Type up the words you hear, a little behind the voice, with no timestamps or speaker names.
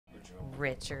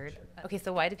Richard. Okay,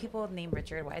 so why do people name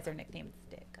Richard? Why is their nickname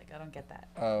Dick? Like, I don't get that.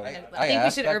 I think we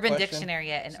asked should that Urban question. Dictionary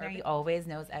it, and Urban always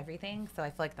knows everything, so I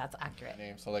feel like that's accurate.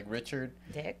 Name. So like Richard,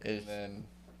 Dick. and then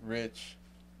Rich,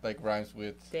 like rhymes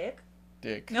with Dick?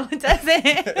 Dick. No, it doesn't.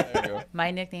 There you go. My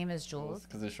nickname is Jules.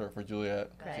 Because it's short for Juliet.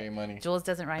 Okay. J Money. Jules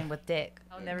doesn't rhyme with Dick.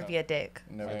 I'll never be a dick.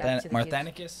 Never.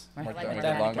 Marthanicus?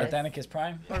 Marthanicus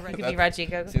Prime? Or it could be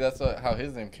Rodrigo. See, that's how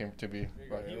his name came to be.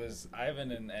 It was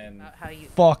Ivan and How you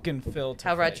fucking Phil.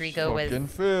 how Rodrigo was. Fucking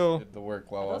Phil. Did the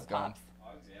work while I was gone.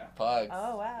 Yeah. Pogs.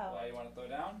 Oh wow. You want to throw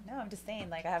down? No, I'm just saying.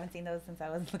 Like I haven't seen those since I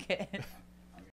was a kid.